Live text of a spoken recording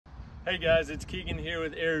Hey guys, it's Keegan here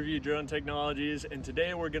with AirView Drone Technologies, and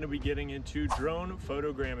today we're going to be getting into drone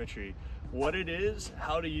photogrammetry, what it is,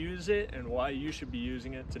 how to use it, and why you should be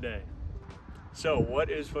using it today. So what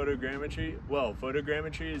is photogrammetry? Well,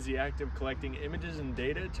 photogrammetry is the act of collecting images and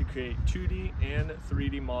data to create 2D and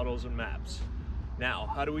 3D models and maps.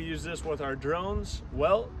 Now, how do we use this with our drones?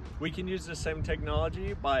 Well, we can use the same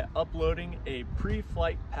technology by uploading a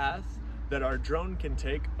pre-flight path that our drone can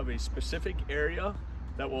take of a specific area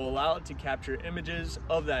that will allow it to capture images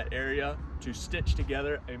of that area to stitch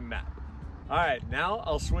together a map. All right, now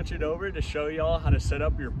I'll switch it over to show y'all how to set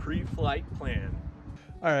up your pre-flight plan.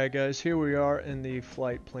 All right guys, here we are in the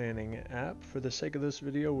flight planning app. For the sake of this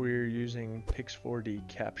video, we're using Pix4D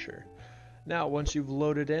Capture. Now, once you've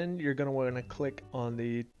loaded in, you're going to want to click on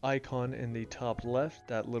the icon in the top left,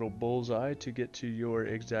 that little bullseye, to get to your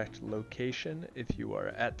exact location if you are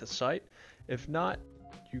at the site. If not,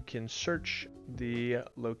 you can search the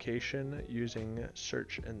location using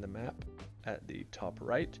search in the map at the top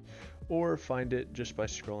right, or find it just by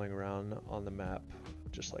scrolling around on the map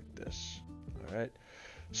just like this. All right,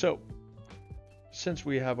 so since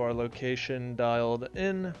we have our location dialed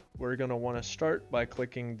in, we're going to want to start by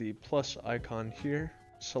clicking the plus icon here,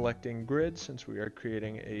 selecting grid since we are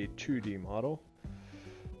creating a 2D model,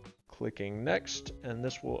 clicking next, and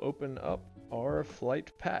this will open up our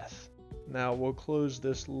flight path. Now we'll close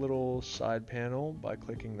this little side panel by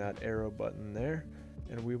clicking that arrow button there,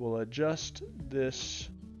 and we will adjust this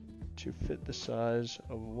to fit the size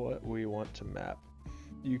of what we want to map.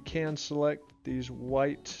 You can select these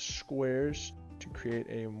white squares to create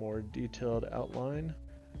a more detailed outline.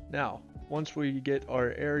 Now, once we get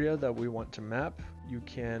our area that we want to map, you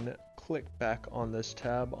can click back on this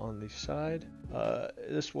tab on the side.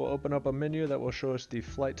 This will open up a menu that will show us the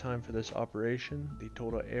flight time for this operation, the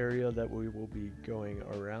total area that we will be going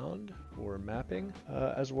around or mapping,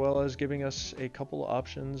 as well as giving us a couple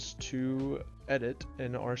options to edit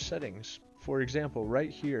in our settings. For example, right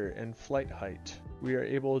here in flight height, we are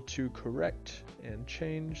able to correct and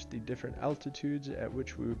change the different altitudes at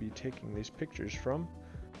which we will be taking these pictures from.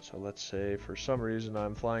 So let's say for some reason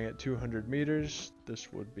I'm flying at 200 meters,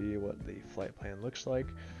 this would be what the flight plan looks like.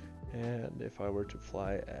 And if I were to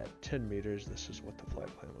fly at 10 meters, this is what the flight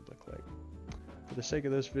plan would look like. For the sake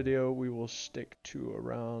of this video, we will stick to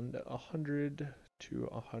around 100 to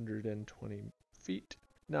 120 feet.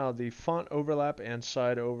 Now, the font overlap and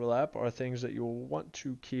side overlap are things that you'll want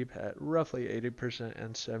to keep at roughly 80%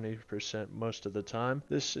 and 70% most of the time.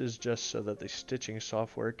 This is just so that the stitching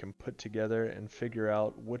software can put together and figure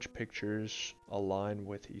out which pictures align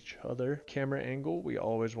with each other. Camera angle, we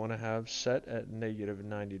always want to have set at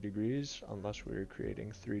 -90 degrees unless we're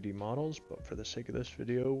creating 3D models, but for the sake of this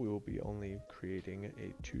video, we will be only creating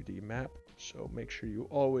a 2D map. So make sure you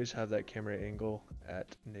always have that camera angle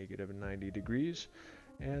at -90 degrees.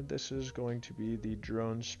 And this is going to be the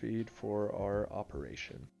drone speed for our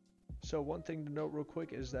operation. So one thing to note real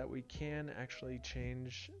quick is that we can actually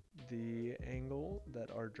change the angle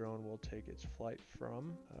that our drone will take its flight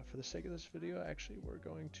from. For the sake of this video, actually, we're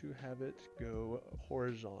going to have it go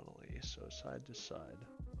horizontally, so side to side,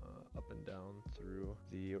 up and down through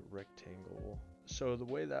the rectangle. So the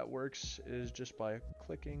way that works is just by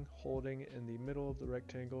clicking, holding in the middle of the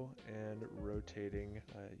rectangle, and rotating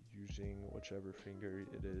using whichever finger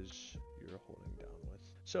it is you're holding down with.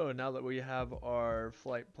 So now that we have our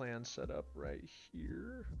flight plan set up right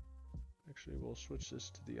here, actually we'll switch this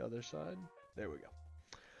to the other side. There we go.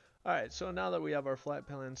 Alright, so now that we have our flight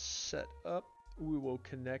plan set up, we will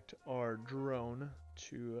connect our drone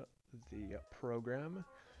to the program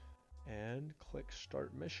and click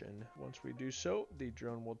start mission. Once we do so, the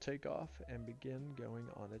drone will take off and begin going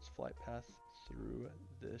on its flight path through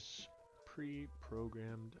this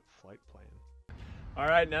pre-programmed flight plan. All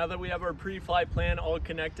right, now that we have our pre-flight plan all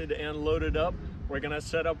connected and loaded up, we're gonna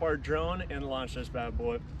set up our drone and launch this bad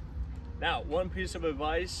boy. Now, one piece of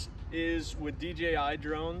advice is with DJI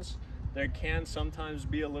drones, there can sometimes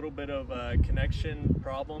be a little bit of connection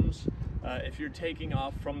problems. If you're taking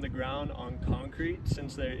off from the ground on concrete,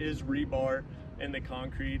 since there is rebar in the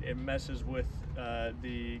concrete, it messes with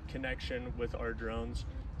the connection with our drones.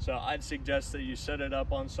 So I'd suggest that you set it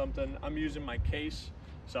up on something. I'm using my case,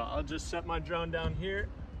 so I'll just set my drone down here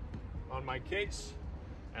on my case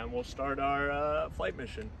and we'll start our flight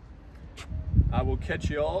mission. I will catch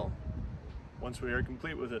you all once we are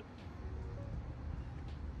complete with it.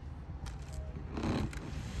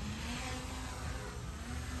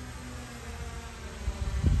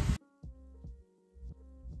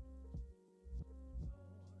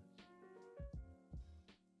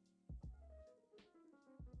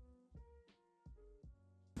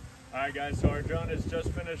 All Alright guys, so our drone has just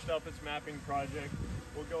finished up its mapping project.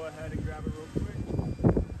 We'll go ahead and grab it real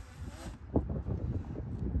quick.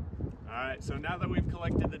 Alright, so now that we've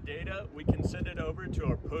collected the data, we can send it over to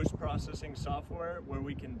our post-processing software where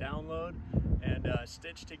we can download and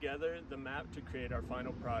stitch together the map to create our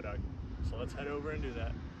final product. So let's head over and do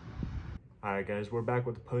that. Alright guys, we're back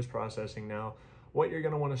with the post-processing now. What you're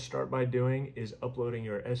going to want to start by doing is uploading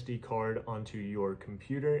your SD card onto your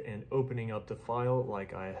computer and opening up the file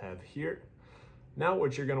like I have here. Now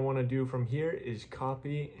what you're going to want to do from here is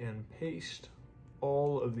copy and paste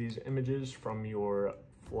all of these images from your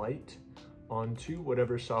flight onto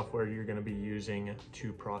whatever software you're going to be using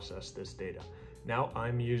to process this data. Now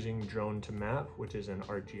I'm using Dronedeploy, which is an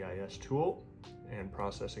ArcGIS tool and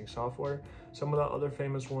processing software. Some of the other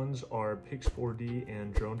famous ones are Pix4D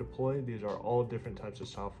and Dronedeploy. These are all different types of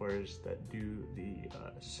softwares that do the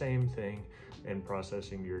same thing in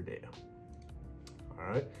processing your data. All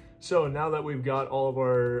right, so now that we've got all of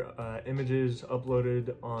our images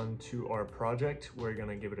uploaded onto our project, we're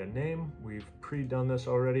gonna give it a name. We've pre-done this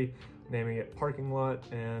already, naming it parking lot,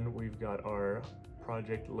 and we've got our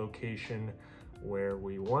project location where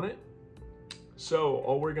we want it. So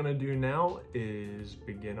all we're gonna do now is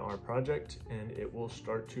begin our project and it will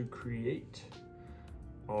start to create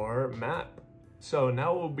our map. So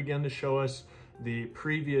now it will begin to show us the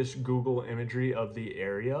previous Google imagery of the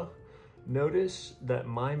area. Notice that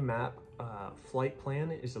my map flight plan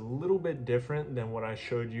is a little bit different than what I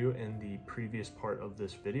showed you in the previous part of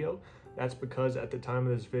this video. That's because at the time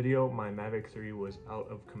of this video, my Mavic 3 was out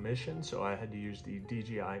of commission, so I had to use the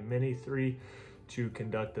DJI Mini 3 to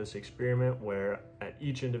conduct this experiment where at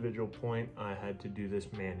each individual point I had to do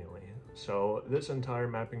this manually. So this entire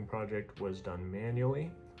mapping project was done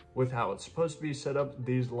manually. With how it's supposed to be set up,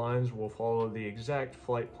 these lines will follow the exact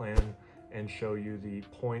flight plan and show you the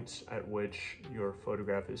points at which your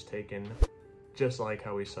photograph is taken, just like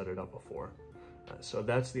how we set it up before. So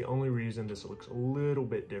that's the only reason this looks a little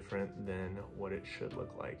bit different than what it should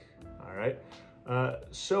look like. All right.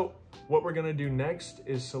 So what we're gonna do next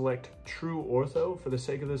is select True Ortho. For the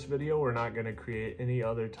sake of this video, we're not gonna create any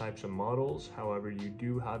other types of models. However, you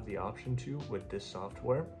do have the option to with this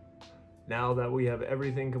software. Now that we have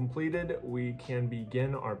everything completed, we can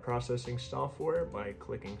begin our processing software by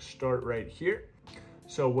clicking Start right here.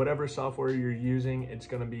 So whatever software you're using, it's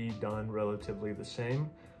gonna be done relatively the same.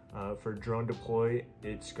 For Dronedeploy,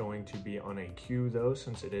 it's going to be on a queue though,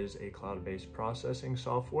 since it is a cloud-based processing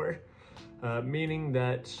software. Meaning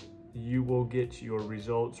that you will get your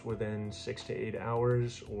results within 6 to 8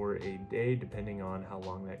 hours or a day, depending on how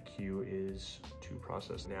long that queue is to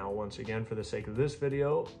process. Now, once again, for the sake of this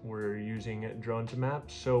video, we're using Dronedeploy,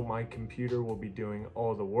 so my computer will be doing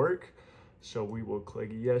all the work. So we will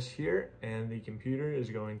click yes here, and the computer is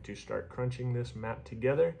going to start crunching this map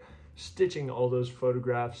together, stitching all those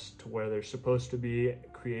photographs to where they're supposed to be,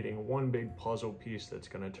 creating one big puzzle piece that's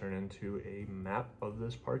going to turn into a map of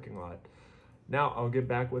this parking lot. Now I'll get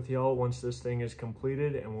back with y'all once this thing is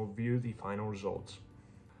completed and we'll view the final results.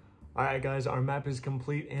 All right guys, our map is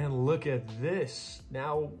complete and look at this.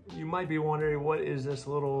 Now you might be wondering, what is this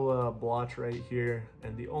little blotch right here?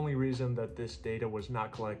 And the only reason that this data was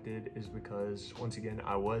not collected is because, once again,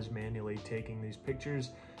 I was manually taking these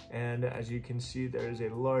pictures, and as you can see, there is a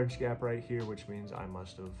large gap right here, which means I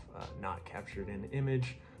must have not captured an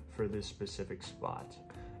image for this specific spot.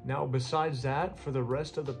 Now, besides that, for the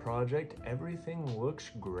rest of the project, everything looks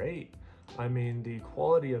great. I mean, the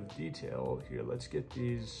quality of detail here, let's get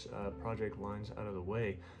these project lines out of the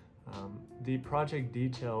way. The project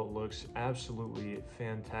detail looks absolutely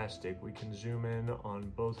fantastic. We can zoom in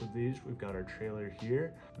on both of these. We've got our trailer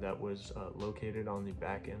here that was located on the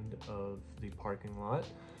back end of the parking lot.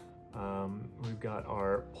 We've got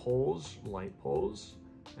our poles, light poles.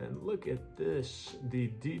 And look at this, the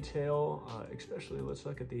detail, especially let's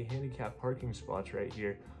look at the handicap parking spots right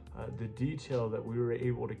here. The detail that we were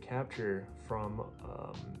able to capture from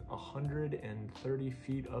 130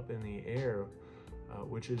 feet up in the air,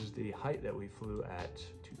 which is the height that we flew at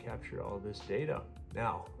to capture all this data.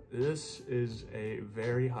 Now, this is a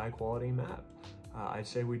very high quality map. I'd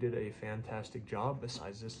say we did a fantastic job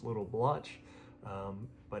besides this little blotch.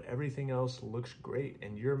 But everything else looks great,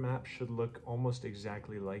 and your map should look almost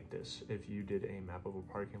exactly like this if you did a map of a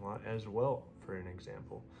parking lot as well, for an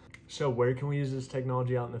example. So where can we use this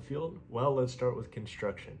technology out in the field? Well, let's start with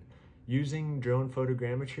construction. Using drone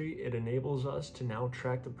photogrammetry, it enables us to now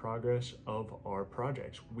track the progress of our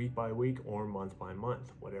projects week by week or month by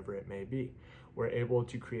month, whatever it may be. We're able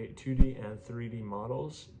to create 2D and 3D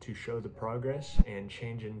models to show the progress and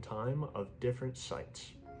change in time of different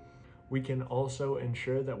sites. We can also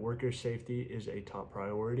ensure that worker safety is a top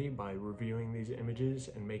priority by reviewing these images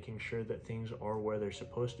and making sure that things are where they're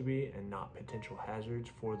supposed to be and not potential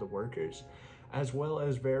hazards for the workers, as well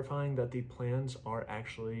as verifying that the plans are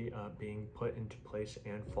actually being put into place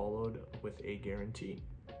and followed with a guarantee.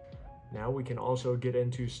 Now we can also get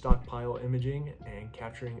into stockpile imaging and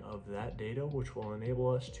capturing of that data, which will enable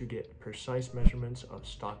us to get precise measurements of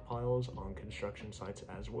stockpiles on construction sites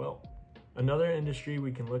as well. Another industry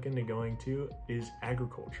we can look into going to is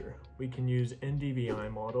agriculture. We can use NDVI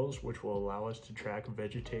models, which will allow us to track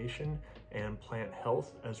vegetation and plant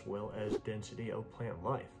health, as well as density of plant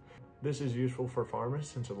life. This is useful for farmers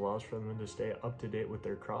since it allows for them to stay up to date with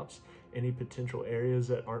their crops. Any potential areas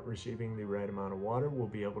that aren't receiving the right amount of water will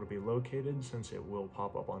be able to be located, since it will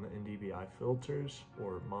pop up on the NDVI filters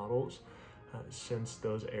or models, since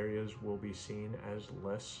those areas will be seen as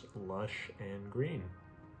less lush and green.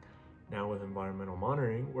 Now with environmental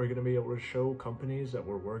monitoring, we're going to be able to show companies that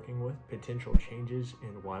we're working with potential changes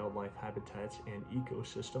in wildlife habitats and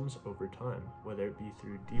ecosystems over time, whether it be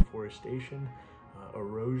through deforestation,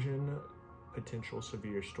 erosion, potential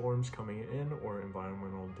severe storms coming in, or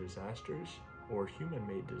environmental disasters, or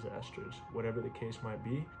human-made disasters, whatever the case might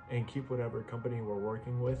be, and keep whatever company we're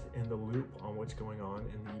working with in the loop on what's going on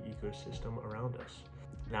in the ecosystem around us.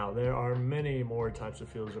 Now, there are many more types of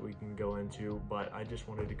fields that we can go into, but I just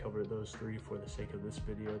wanted to cover those three for the sake of this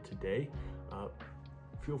video today.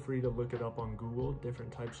 Feel free to look it up on Google,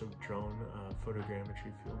 different types of drone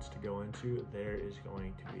photogrammetry fields to go into. There is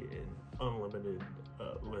going to be an unlimited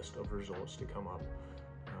list of results to come up.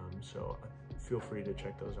 So feel free to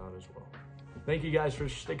check those out as well. Thank you guys for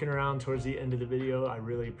sticking around towards the end of the video. I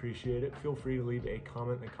really appreciate it. Feel free to leave a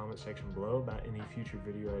comment in the comment section below about any future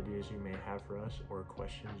video ideas you may have for us or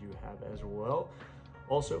questions you have as well.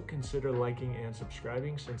 Also, consider liking and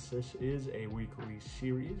subscribing, since this is a weekly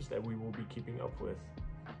series that we will be keeping up with.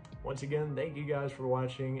 Once again, thank you guys for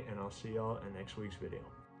watching, and I'll see y'all in next week's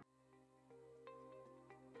video.